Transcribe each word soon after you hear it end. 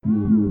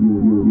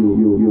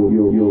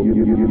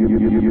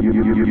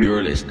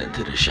listening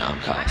to the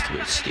Shamcast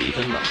with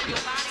Stephen Loughlin.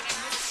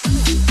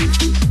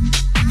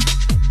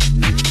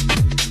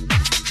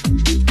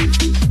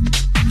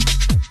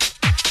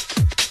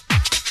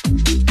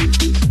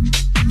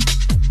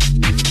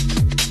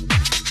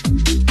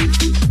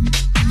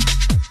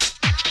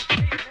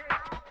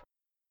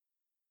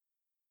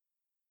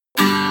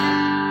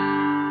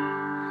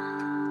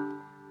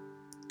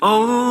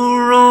 Oh,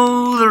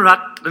 roll the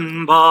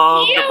rattling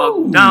bog, the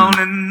bog down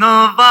in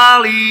the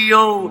valley,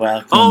 oh.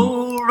 Welcome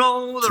oh,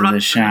 roll the to the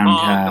rattling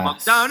bog, the bog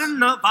Shamcast. down in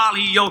the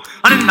valley, oh.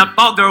 And in that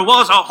bog there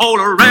was a hole,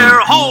 a rare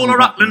hole, a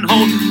rattling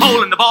hole,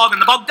 hole in the bog,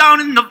 and the bog down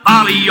in the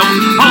valley,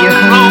 oh. Oh,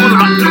 roll the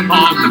rattling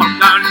bog, the bog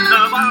down in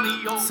the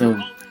valley, oh.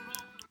 So,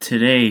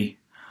 today,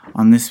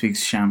 on this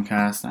week's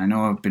Shamcast, I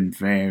know I've been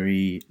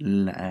very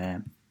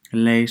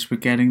late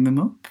with getting them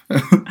up.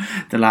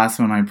 The last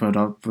one I put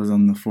up was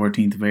on the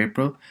 14th of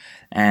April.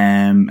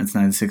 It's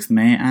now the 6th of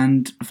May,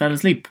 and I fell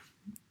asleep.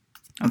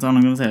 That's all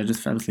I'm going to say. I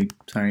just fell asleep.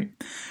 Sorry.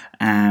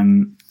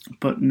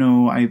 But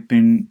no, I've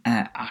been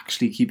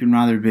actually keeping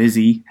rather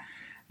busy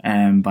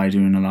by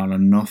doing a lot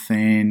of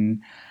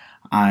nothing.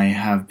 I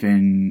have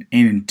been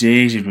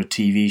inundated with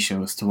TV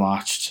shows to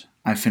watch.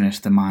 I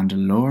finished The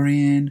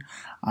Mandalorian.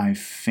 I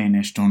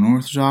finished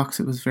Unorthodox.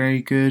 It was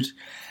very good.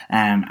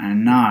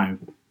 And now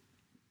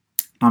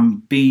I'm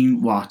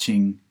been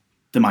watching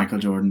the Michael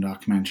Jordan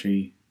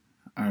documentary,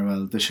 or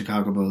well, the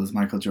Chicago Bulls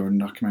Michael Jordan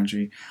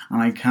documentary,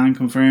 and I can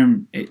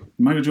confirm it.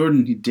 Michael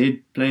Jordan, he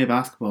did play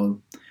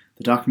basketball.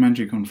 The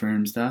documentary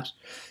confirms that,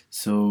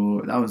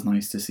 so that was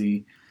nice to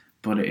see.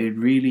 But it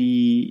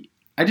really,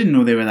 I didn't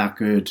know they were that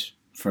good.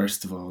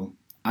 First of all,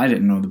 I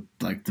didn't know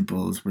the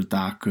Bulls were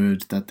that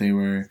good, that they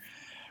were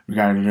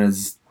regarded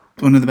as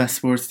one of the best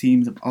sports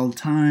teams of all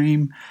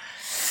time.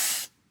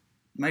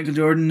 Michael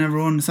Jordan never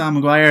won. Sam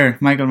Maguire,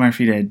 Michael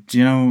Murphy did.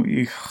 You know,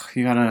 you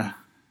gotta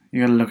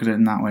look at it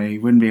in that way. He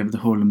wouldn't be able to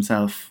hold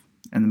himself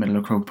in the middle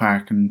of Croke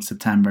Park in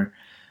September.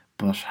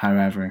 But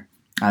however,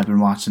 I've been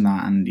watching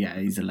that, and yeah,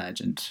 he's a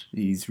legend.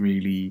 He's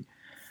really,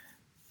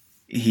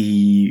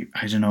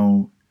 I don't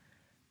know.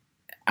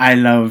 I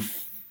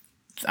love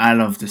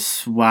the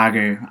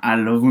swagger. I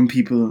love when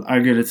people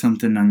are good at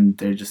something and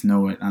they just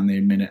know it and they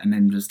admit it, and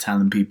then just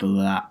telling people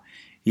that,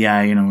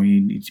 yeah, you know, you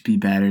need to be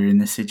better in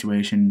this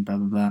situation, blah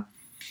blah blah.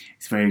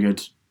 It's very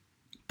good.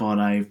 But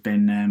I've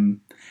been,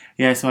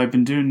 so I've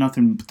been doing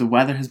nothing. But the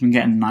weather has been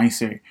getting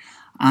nicer.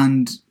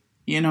 And,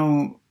 you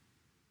know,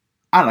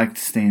 I like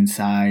to stay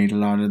inside a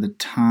lot of the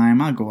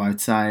time. I'll go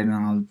outside and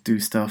I'll do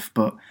stuff.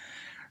 But,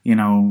 you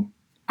know,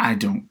 I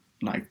don't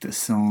like the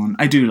sun.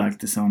 I do like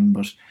the sun,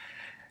 but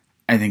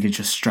I think it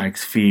just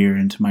strikes fear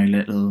into my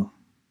little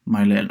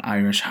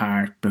Irish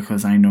heart,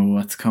 because I know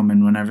what's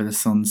coming whenever the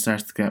sun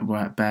starts to get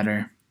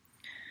better.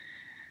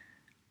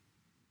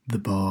 The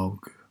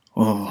bog.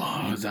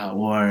 Oh, that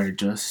word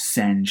just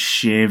sends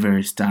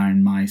shivers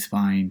down my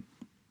spine.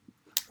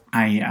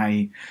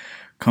 I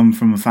come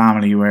from a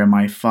family where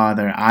my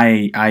father,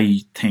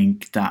 I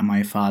think that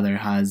my father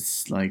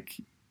has, like,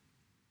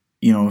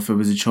 you know, if it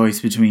was a choice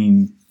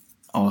between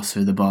us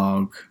or the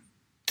bog,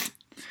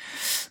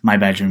 my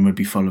bedroom would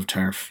be full of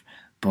turf.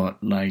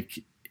 But,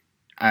 like,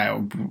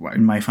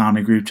 in my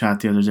family group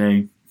chat the other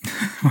day,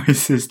 my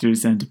sister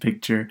sent a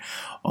picture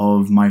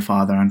of my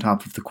father on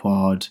top of the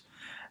quad,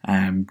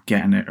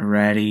 getting it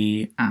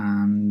ready,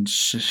 and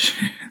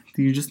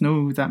you just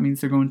know that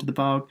means they're going to the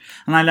bog.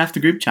 And I left the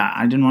group chat.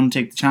 I didn't want to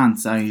take the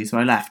chance, so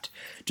I left,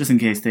 just in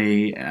case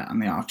they, on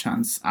the off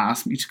chance,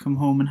 asked me to come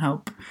home and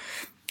help.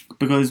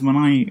 Because when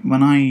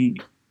I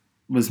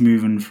was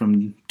moving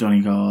from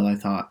Donegal, I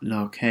thought,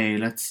 look, hey,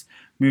 let's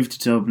move to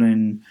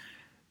Dublin,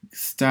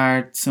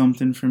 start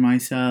something for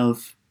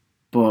myself.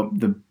 But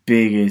the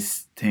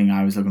biggest thing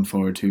I was looking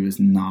forward to is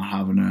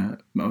moving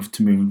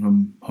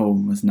from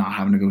home, was not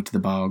having to go to the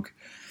bog.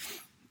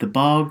 The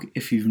bog,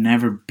 if you've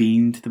never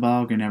been to the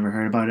bog or never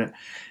heard about it,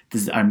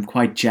 I'm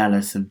quite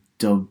jealous of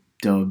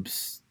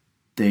dubs.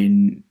 They,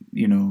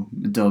 you know,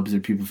 the dubs are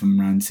people from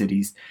around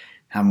cities,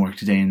 haven't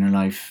worked a day in their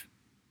life.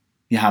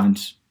 You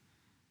haven't,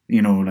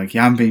 you know, like,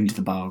 you haven't been to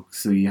the bog,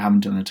 so you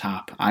haven't done a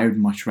tap. I would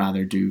much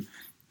rather do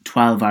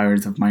 12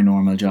 hours of my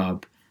normal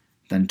job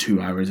than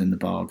 2 hours in the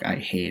bog. I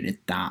hate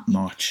it that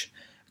much.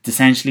 It's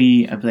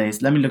essentially a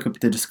place, let me look up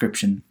the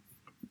description.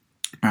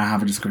 I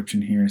have a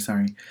description here,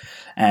 sorry.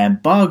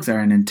 Bogs are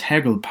an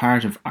integral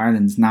part of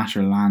Ireland's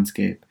natural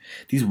landscape.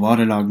 These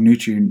waterlogged,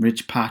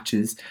 nutrient-rich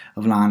patches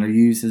of land are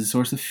used as a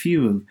source of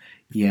fuel.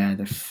 Yeah,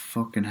 they're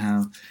fucking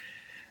hell.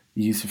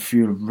 The use of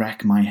fuel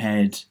wreck my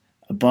head.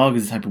 A bog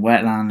is a type of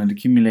wetland and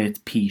accumulates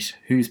peat.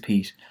 Who's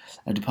peat?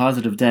 A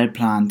deposit of dead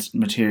plant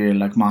material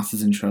like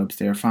mosses and shrubs.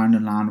 They are found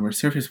in land where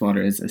surface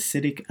water is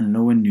acidic and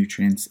low in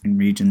nutrients, in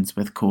regions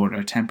with cold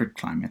or temperate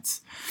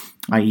climates,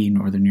 i.e.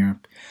 Northern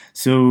Europe.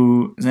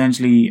 So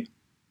essentially,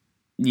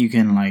 you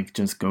can, like,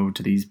 just go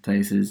to these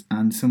places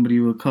and somebody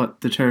will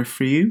cut the turf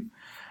for you,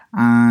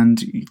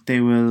 and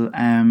they will.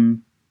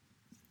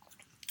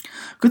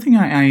 Good thing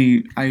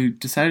I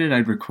decided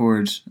I'd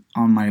record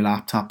on my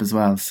laptop as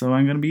well, so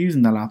I'm going to be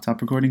using the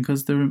laptop recording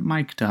because the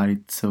mic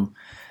died. So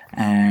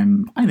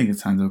I think it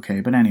sounds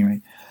okay, but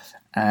anyway,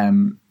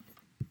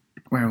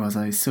 where was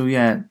I? So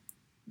yeah,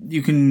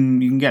 you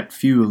can get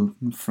fuel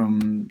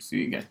from, so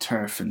you get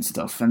turf and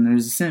stuff, and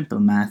there's a simple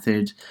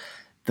method.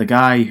 The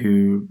guy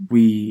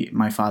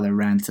my father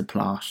rents a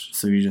plot,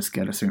 so you just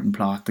get a certain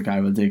plot, the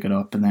guy will dig it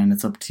up, and then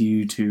it's up to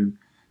you to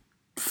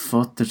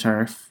foot the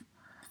turf,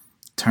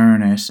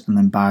 turn it, and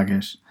then bag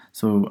it.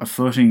 So a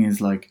footing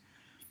is like,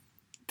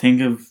 think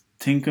of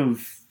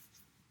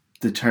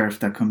the turf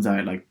that comes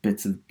out like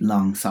bits of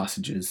long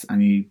sausages,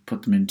 and you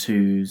put them in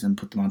twos and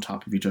put them on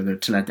top of each other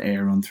to let the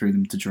air run through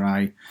them to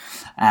dry.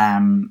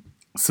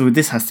 So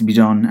this has to be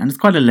done, and it's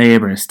quite a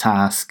laborious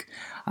task,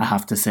 I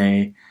have to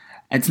say.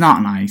 It's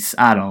not nice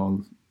at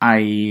all.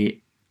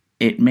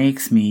 It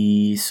makes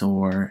me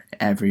sore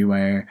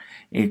everywhere.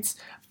 It's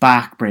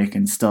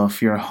back-breaking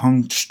stuff. You're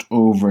hunched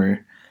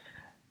over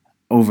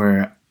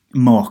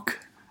muck.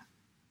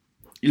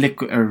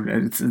 Liquid, or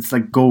it's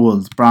like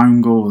gold,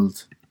 brown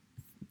gold,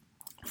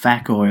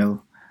 feck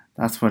oil.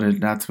 That's what it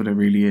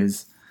really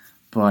is.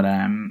 But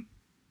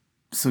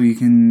so you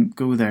can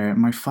go there.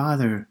 My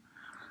father's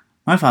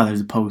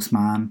a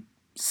postman,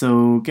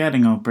 so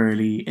getting up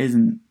early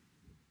isn't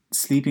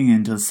sleeping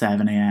until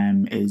 7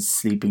 a.m. is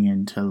sleeping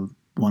until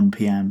 1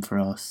 p.m. for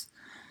us.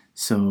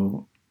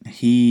 So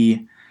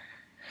he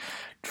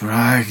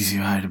drags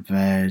you out of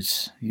bed.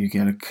 You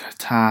get a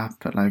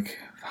tap at like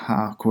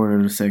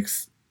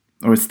 5:45,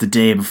 or it's the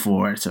day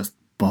before. It's just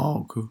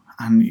bog,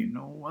 and you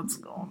know what's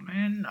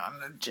going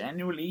on. And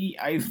genuinely,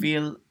 I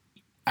feel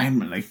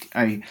I'm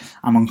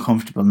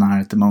uncomfortable now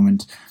at the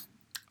moment.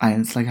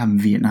 It's like having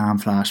Vietnam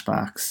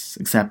flashbacks,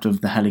 except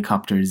of the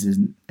helicopters.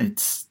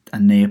 It's a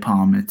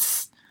napalm.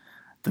 It's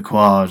the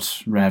quad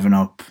revving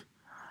up,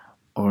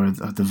 or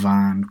the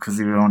van, because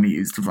we would only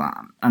use the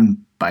van.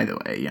 And by the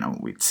way,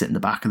 we'd sit in the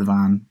back of the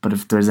van. But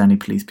if there's any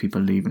police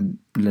people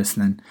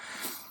listening,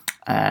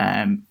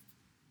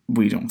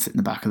 we don't sit in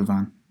the back of the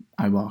van.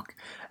 I walk,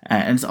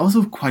 and it's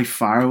also quite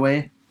far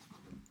away.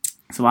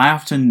 So I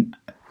often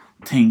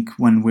think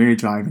when we're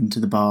driving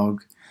to the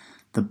bog,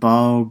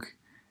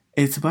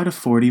 it's about a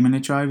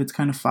 40-minute drive. It's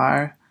kind of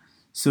far.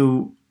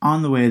 So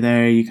on the way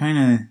there, you kind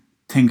of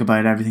think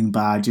about everything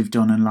bad you've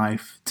done in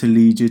life to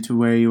lead you to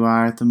where you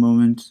are at the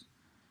moment,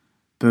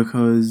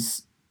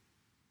 because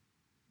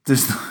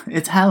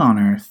it's hell on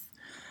earth.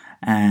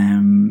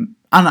 And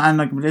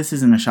like, this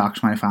isn't a shock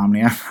to my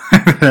family.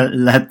 I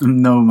let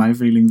them know my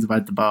feelings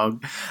about the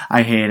bog.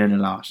 I hate it a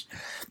lot.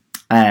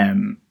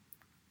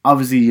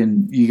 Obviously,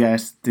 and you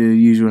get the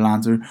usual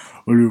answer,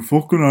 well, your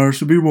fucking arse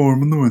should be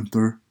warm in the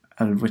winter,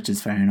 which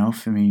is fair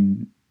enough. I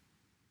mean,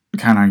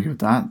 can't argue with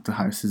that. The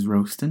house is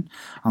roasting,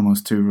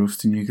 almost too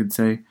roasting, you could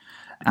say,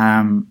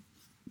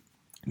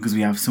 because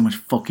we have so much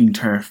fucking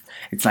turf.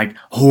 It's like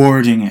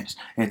hoarding it.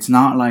 It's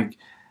not like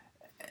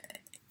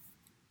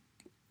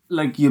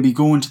you'll be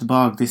going to the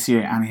bog this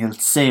year and he'll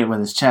say it with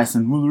his chest,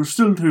 and well, there's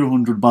still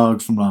 200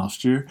 bogs from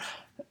last year.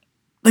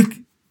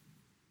 Like,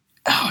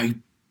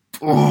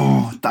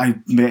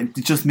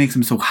 it just makes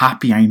him so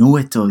happy. I know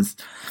it does,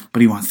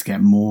 but he wants to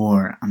get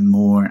more and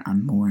more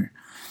and more.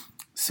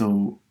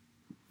 So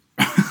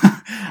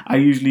I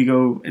usually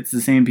go, it's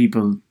the same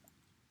people.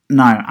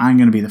 Now, I'm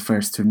going to be the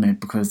first to admit,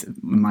 because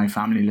my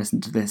family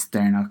listen to this,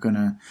 they're not going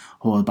to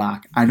hold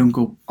back. I don't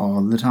go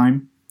all the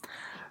time.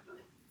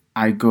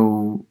 I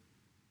go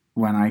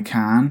when I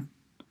can,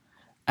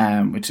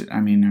 which, I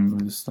mean,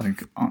 I was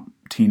like a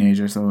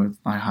teenager, so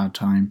I had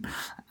time.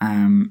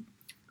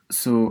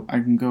 So I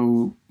can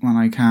go when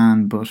I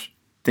can, but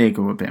they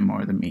go a bit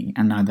more than me.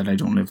 And now that I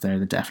don't live there,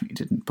 they definitely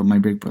didn't. But my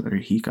big brother,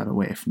 he got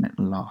away from it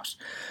a lot.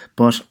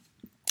 But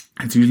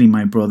it's usually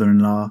my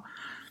brother-in-law,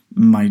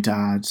 my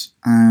dad,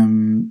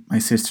 my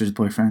sister's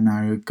boyfriend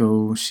now would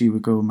go, she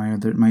would go,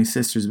 my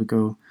sisters would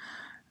go,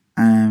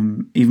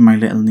 even my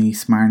little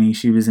niece Marnie,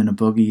 she was in a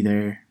buggy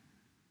there,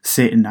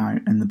 sitting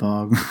out in the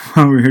bog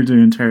while we were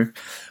doing turf.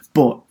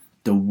 But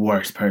the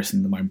worst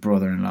person is my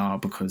brother-in-law,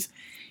 because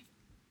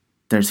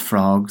there's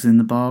frogs in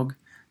the bog,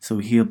 so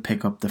he'll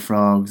pick up the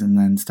frogs and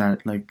then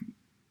start, like,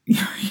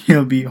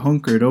 he'll be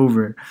hunkered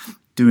over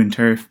doing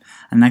turf,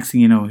 and next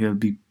thing you know, he'll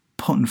be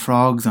putting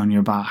frogs on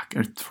your back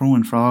or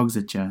throwing frogs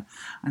at you.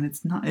 And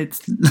it's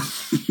like,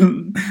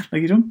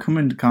 you don't come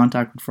into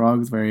contact with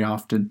frogs very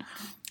often,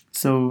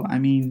 so I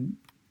mean,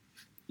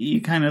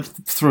 you kind of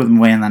throw them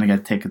away and then I get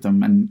to take at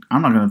them, and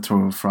I'm not going to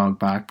throw a frog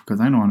back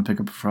because I don't want to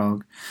pick up a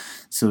frog.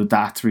 So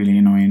that's really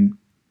annoying.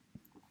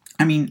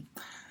 I mean,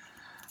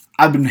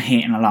 I've been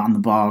hating a lot on the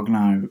bog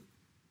now,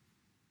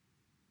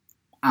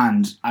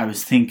 and I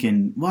was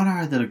thinking, what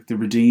are the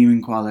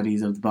redeeming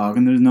qualities of the bog?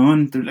 And there's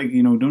none. They're like,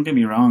 don't get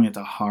me wrong, it's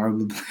a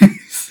horrible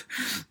place,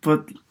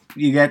 but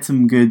you get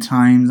some good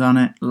times on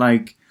it.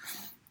 Like,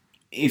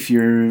 if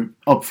you're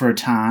up for a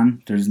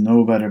tan, there's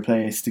no better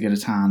place to get a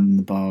tan than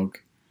the bog.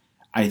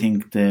 I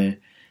think the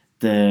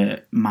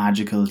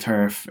magical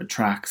turf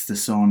attracts the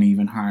sun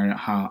even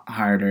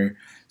harder.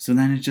 So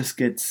then it just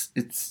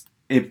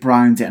it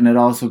browns it, and it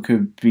also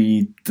could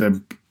be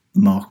the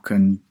muck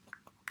and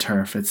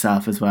turf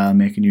itself as well,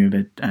 making you a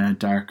bit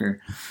darker.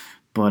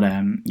 But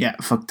yeah,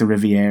 fuck the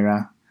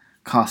Riviera,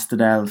 Costa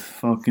del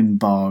fucking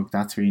bog.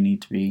 That's where you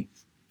need to be.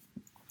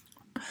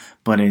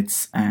 But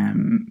it's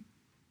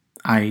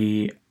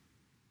I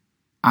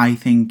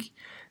think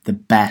the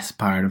best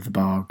part of the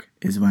bog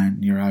is when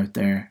you're out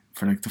there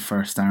for like the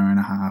first hour and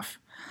a half,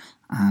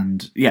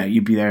 and yeah,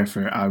 you'd be there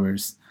for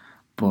hours.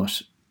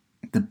 But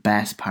the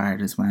best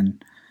part is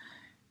when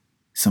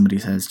somebody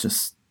says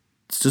it's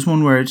just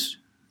one word.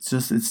 It's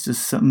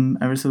just something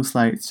ever so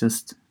slight. It's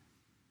just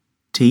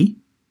tea.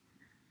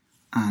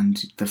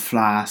 And the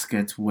flask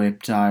gets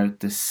whipped out,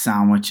 the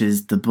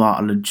sandwiches, the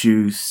bottle of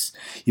juice.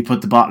 You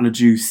put the bottle of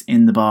juice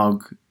in the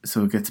bog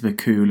so it gets a bit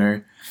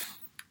cooler.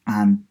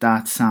 And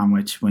that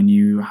sandwich, when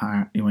your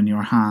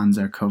hands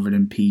are covered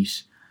in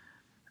peat,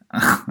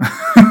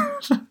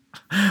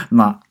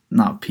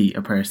 not peat,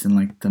 a person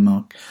like the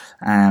muck,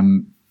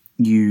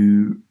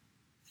 you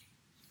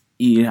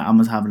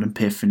almost have an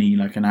epiphany,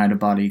 like an out of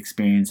body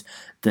experience.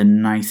 The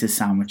nicest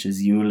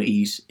sandwiches you'll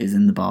eat is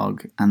in the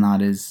bog, and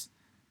that is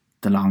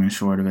the long and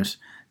short of it.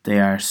 They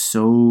are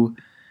so,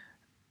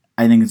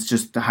 I think it's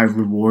just how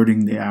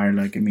rewarding they are.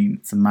 Like, I mean,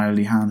 it's a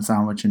mildly ham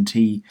sandwich and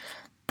tea,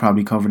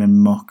 probably covered in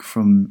muck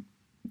from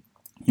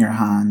your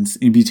hands.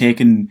 You'll be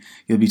taking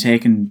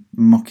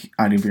muck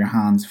out of your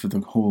hands for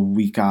the whole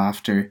week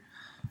after.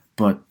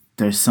 But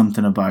there's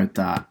something about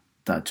that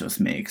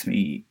just makes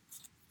me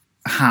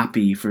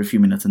happy for a few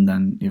minutes, and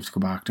then you have to go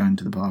back down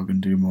to the bog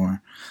and do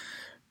more.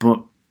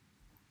 But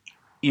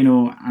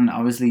and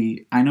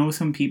obviously I know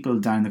some people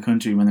down the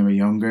country when they were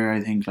younger,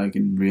 I think like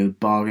in real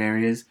bog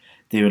areas,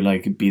 they would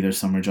like be their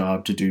summer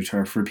job to do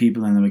turf for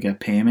people and they would get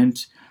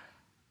payment.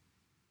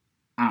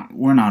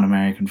 We're not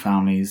American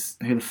families.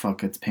 Who the fuck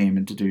gets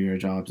payment to do your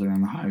jobs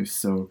around the house?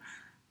 So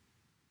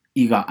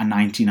you got a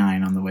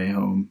 99 on the way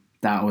home.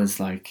 That was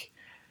the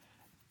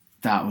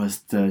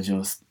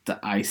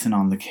icing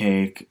on the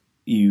cake.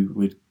 You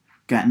would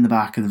get in the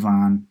back of the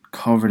van,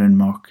 covered in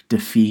muck,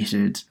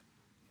 defeated,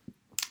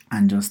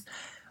 and just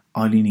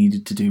all you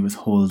needed to do was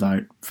hold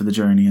out for the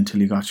journey until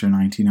you got your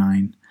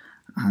 99,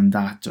 and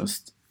that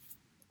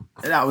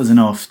was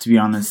enough, to be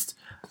honest.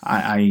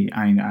 I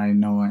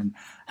know I'm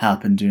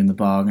helping doing the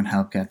bog and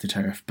help get the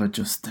turf, but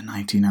just the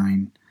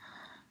 99,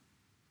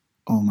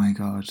 oh my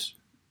god.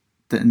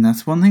 And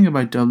that's one thing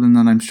about Dublin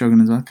that I'm struggling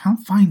as well. I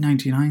can't find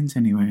 99s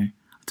anywhere.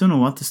 I don't know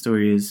what the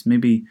story is.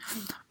 Maybe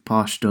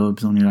posh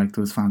dubs only like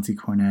those fancy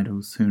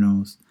cornettos, who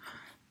knows.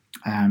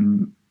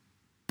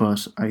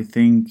 But I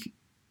think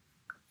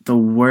the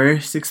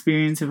worst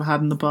experience I've had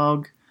in the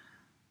bog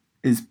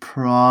is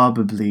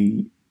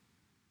probably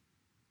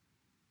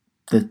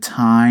the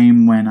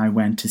time when I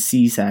went to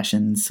Sea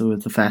Sessions, so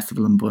it's a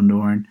festival in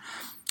Bundoran.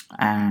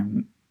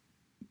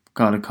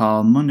 Got a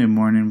call Monday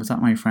morning, was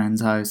at my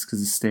friend's house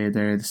because I stayed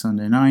there the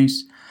Sunday night.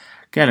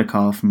 Get a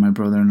call from my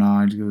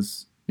brother-in-law. He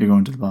goes, "You're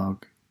going to the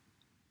bog."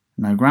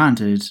 Now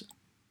granted,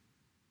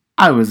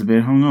 I was a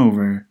bit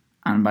hungover,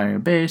 and by a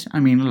bit I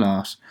mean a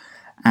lot.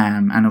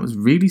 And it was a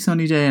really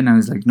sunny day, and I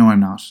was like, "No, I'm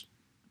not."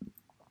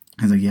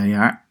 He's like, "Yeah, you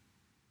are."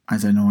 I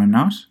said, "No, I'm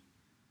not."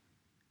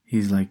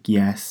 He's like,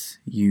 "Yes,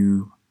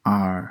 you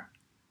are."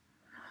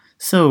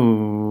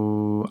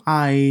 So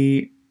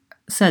I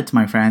said to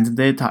my friends, and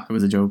they thought it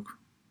was a joke,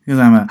 because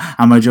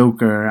I'm a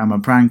joker, I'm a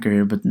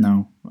pranker, but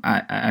no,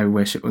 I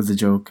wish it was a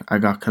joke. I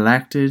got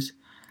collected,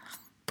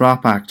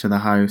 brought back to the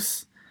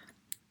house,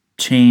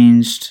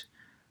 changed,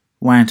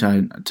 went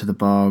out to the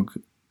bog,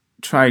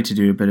 tried to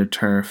do a bit of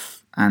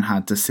turf, and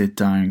had to sit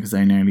down because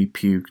I nearly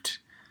puked.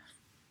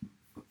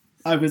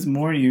 Sparkling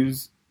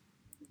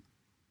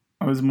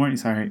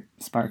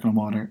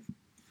water.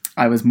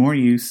 I was more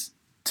used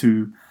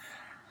to.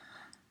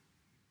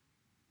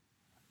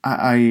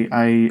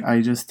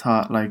 I just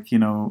thought, like,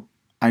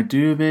 I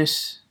do a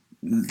bit,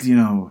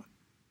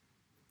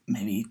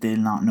 maybe they'll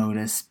not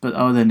notice,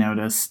 but they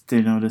noticed,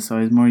 so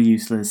I was more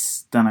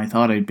useless than I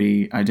thought I'd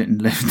be. I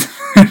didn't lift,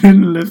 I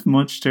didn't lift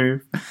much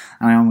turf,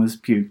 and I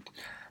almost puked.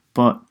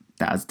 But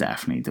that's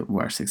definitely the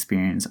worst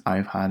experience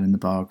I've had in the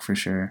bog, for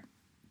sure.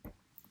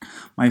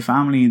 My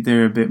family,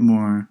 they're a bit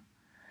more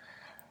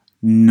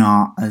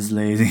not as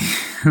lazy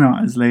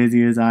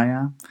as I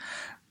am.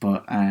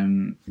 But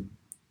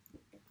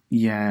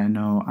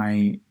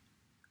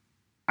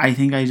I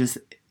think I just,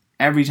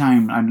 every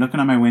time I'm looking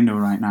at my window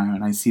right now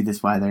and I see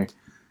this weather,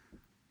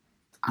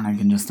 and I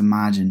can just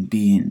imagine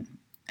being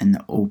in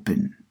the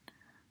open,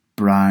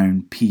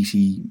 brown,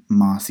 peaty,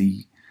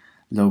 mossy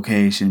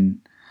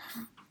location.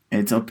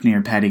 It's up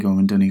near Pettigo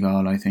in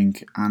Donegal, I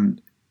think,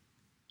 and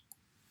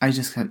I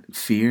just had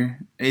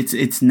fear.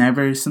 It's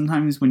never,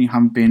 sometimes when you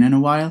haven't been in a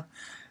while,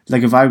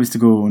 like if I was to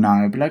go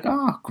now, I'd be like,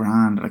 oh,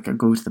 grand, like I'll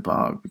go to the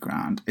bog, be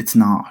grand. It's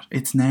not.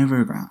 It's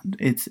never grand.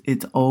 It's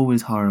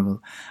always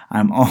horrible.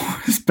 I'm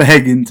always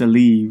begging to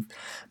leave.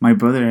 My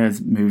brother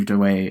has moved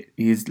away.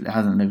 He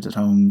hasn't lived at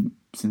home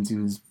since he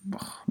was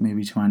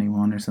maybe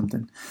 21 or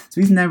something. So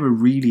he's never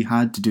really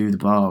had to do the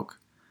bog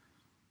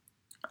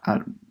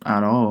at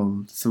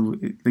all. So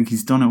like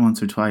he's done it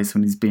once or twice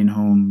when he's been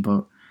home,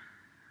 but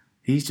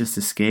he's just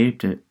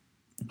escaped it.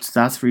 So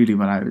that's really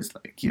what I was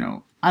like,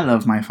 I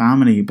love my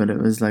family, but it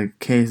was like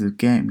a case of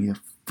getting me the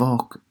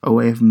fuck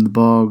away from the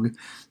bog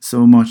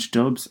so much.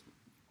 Dubs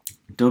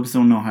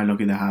don't know how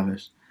lucky they have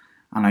it.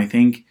 And I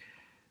think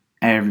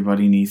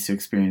everybody needs to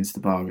experience the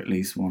bog at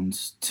least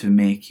once to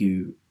make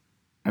you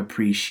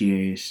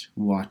appreciate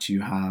what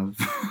you have.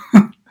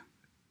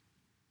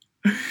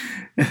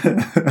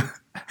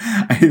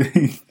 I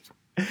think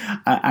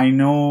I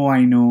know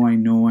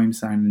I'm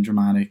sounding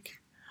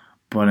dramatic,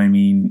 but I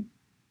mean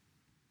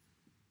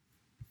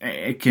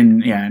it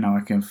can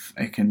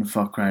it can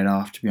fuck right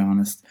off, to be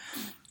honest.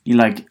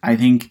 I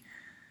think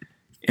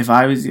if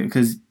I was,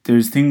 because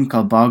there's things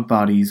called bog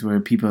bodies where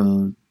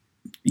people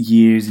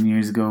years and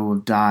years ago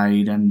have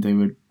died and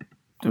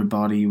their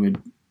body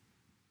would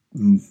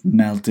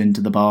melt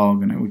into the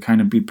bog and it would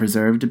kind of be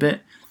preserved a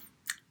bit.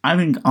 I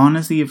think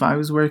honestly, if I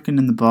was working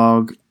in the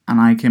bog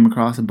and I came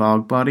across a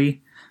bog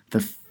body,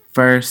 the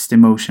first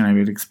emotion I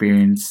would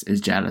experience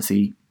is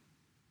jealousy.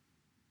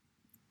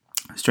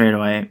 Straight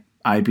away,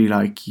 I'd be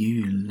like,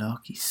 "You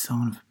lucky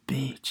son of a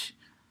bitch!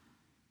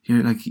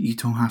 You're like, you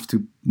don't have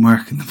to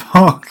work in the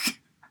bog."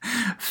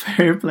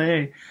 Fair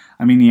play.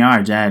 I mean, you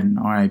are dead and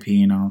R.I.P.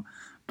 You know,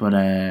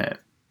 but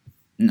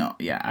no,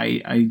 yeah,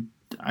 I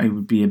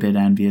would be a bit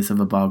envious of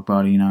a bog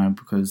body now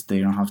because they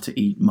don't have to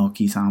eat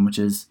mucky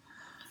sandwiches.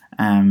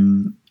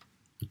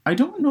 I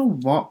don't know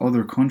what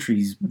other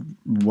countries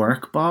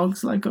work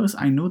bogs like us.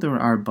 I know there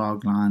are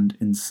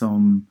bogland in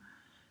some,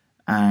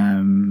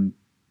 like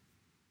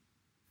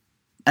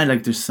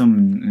there's some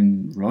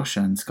in Russia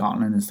and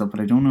Scotland and stuff,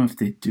 but I don't know if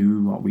they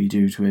do what we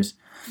do to it.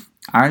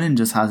 Ireland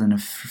just has an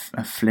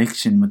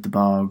affliction with the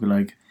bog,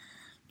 like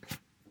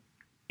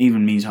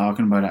even me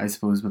talking about it, I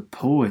suppose, but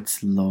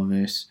poets love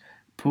it.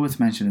 Poets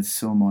mention it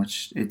so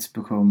much. It's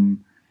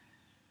become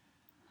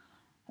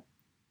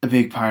a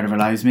big part of our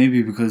lives,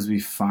 maybe because we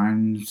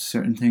found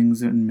certain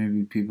things and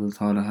maybe people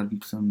thought it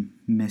had some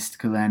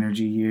mystical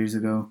energy years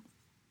ago.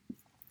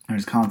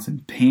 There's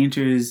constant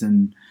painters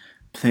and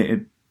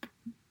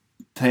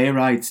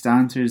playwrights,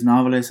 dancers,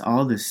 novelists,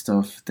 all this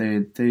stuff.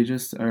 They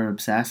just are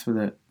obsessed with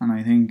it, and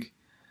I think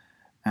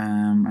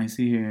I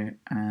see here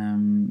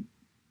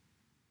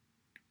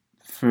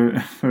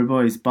for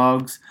boys,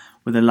 bogs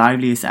were the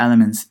liveliest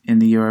elements in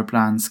the Europe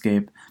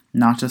landscape,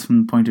 not just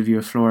from the point of view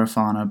of flora,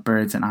 fauna,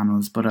 birds and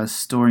animals, but as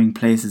storing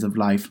places of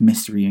life,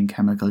 mystery and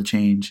chemical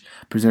change,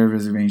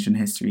 preservers of ancient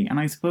history. And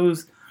I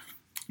suppose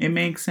it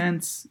makes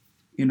sense,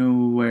 you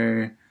know,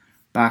 where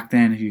back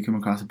then if you come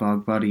across a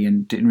bog body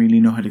and didn't really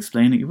know how to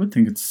explain it, you would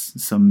think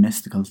it's some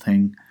mystical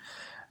thing.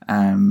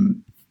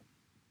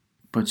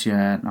 But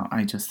yeah, no,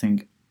 I just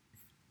think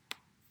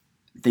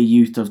the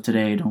youth of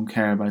today don't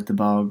care about the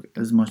bog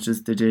as much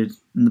as they did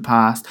in the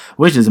past,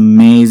 which is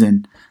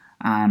amazing.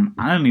 I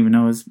don't even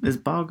know, is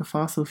bog a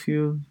fossil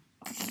fuel?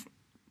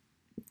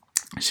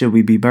 Should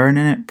we be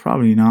burning it?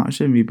 Probably not. I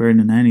shouldn't be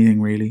burning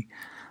anything really.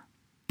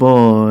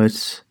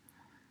 But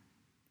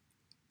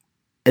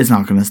it's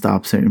not going to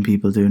stop certain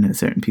people doing it.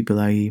 Certain people,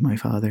 i.e. my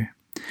father.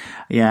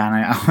 Yeah, and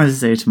I always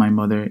say to my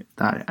mother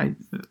that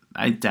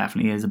I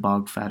definitely is a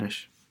bog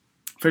fetish.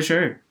 For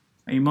sure.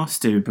 He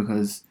must do,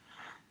 because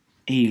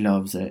he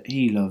loves it.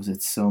 He loves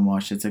it so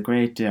much. It's a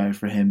great day out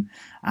for him.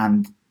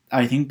 And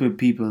I think with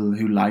people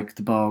who like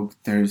the bog,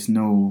 there's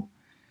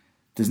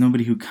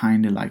nobody who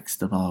kind of likes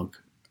the bog.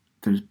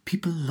 There's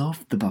people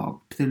love the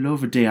bog. They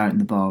love a day out in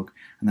the bog,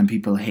 and then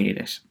people hate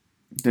it.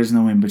 There's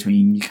no in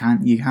between. You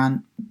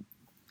can't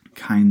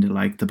kind of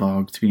like the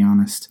bog, to be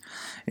honest.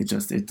 It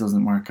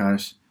doesn't work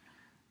out.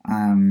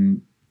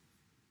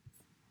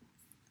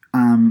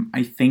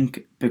 I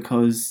think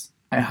because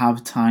I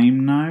have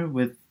time now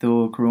with the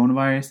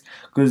coronavirus,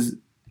 because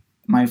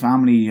my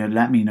family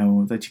let me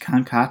know that you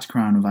can't catch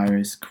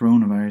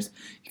coronavirus.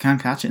 You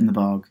can't catch it in the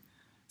bog.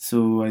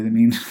 So, I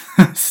mean,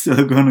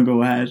 still going to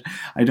go ahead.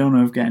 I don't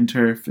know if getting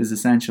turf is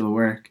essential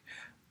work,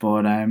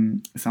 but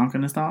it's not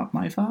going to stop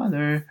my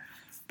father,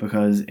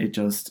 because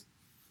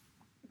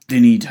they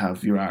need to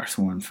have your arse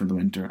worn for the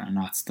winter, and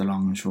that's the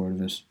long and short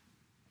of it.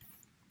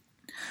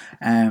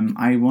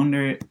 I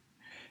wonder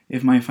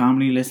if my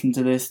family listen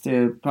to this,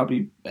 they'll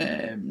probably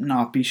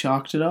not be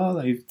shocked at all.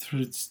 I've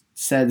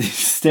said these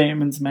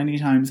statements many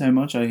times how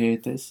much I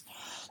hate this.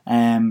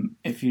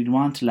 If you'd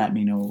want to let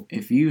me know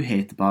if you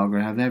hate the bog or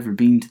have ever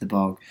been to the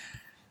bog.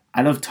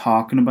 I love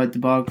talking about the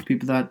bog to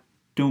people that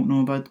don't know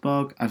about the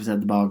bog. I've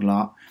said the bog a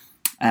lot,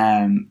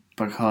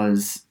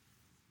 because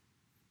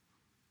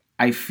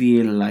I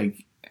feel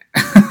like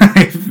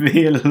I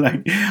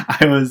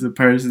was the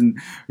person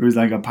who was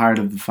like a part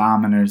of the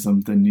famine or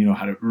something, you know,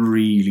 had it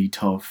really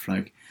tough.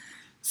 Like,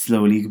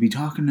 slowly you could be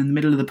talking in the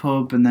middle of the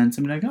pub and then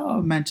somebody like,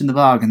 oh, mention the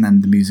bog, and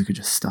then the music would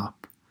just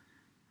stop.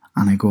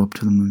 And I go up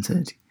to them and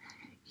said,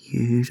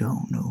 you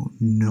don't know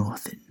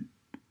nothing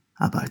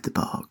about the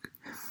bog.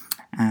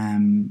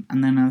 And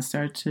then I'll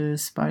start to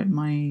spite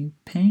my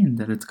pain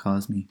that it's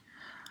caused me.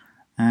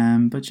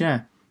 But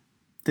yeah,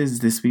 this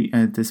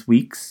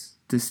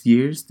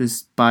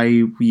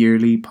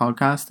bi-yearly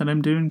podcast that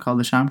I'm doing called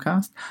the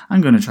Shamcast.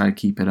 I'm going to try to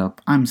keep it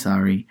up. I'm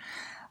sorry.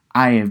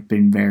 I have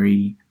been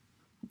very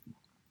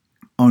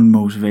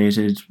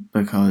unmotivated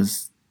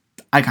because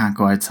I can't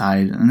go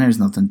outside and there's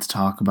nothing to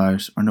talk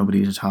about or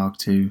nobody to talk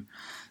to.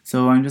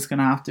 So I'm just going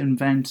to have to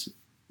invent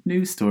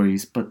news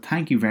stories. But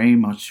thank you very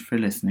much for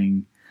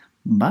listening.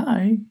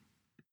 Bye.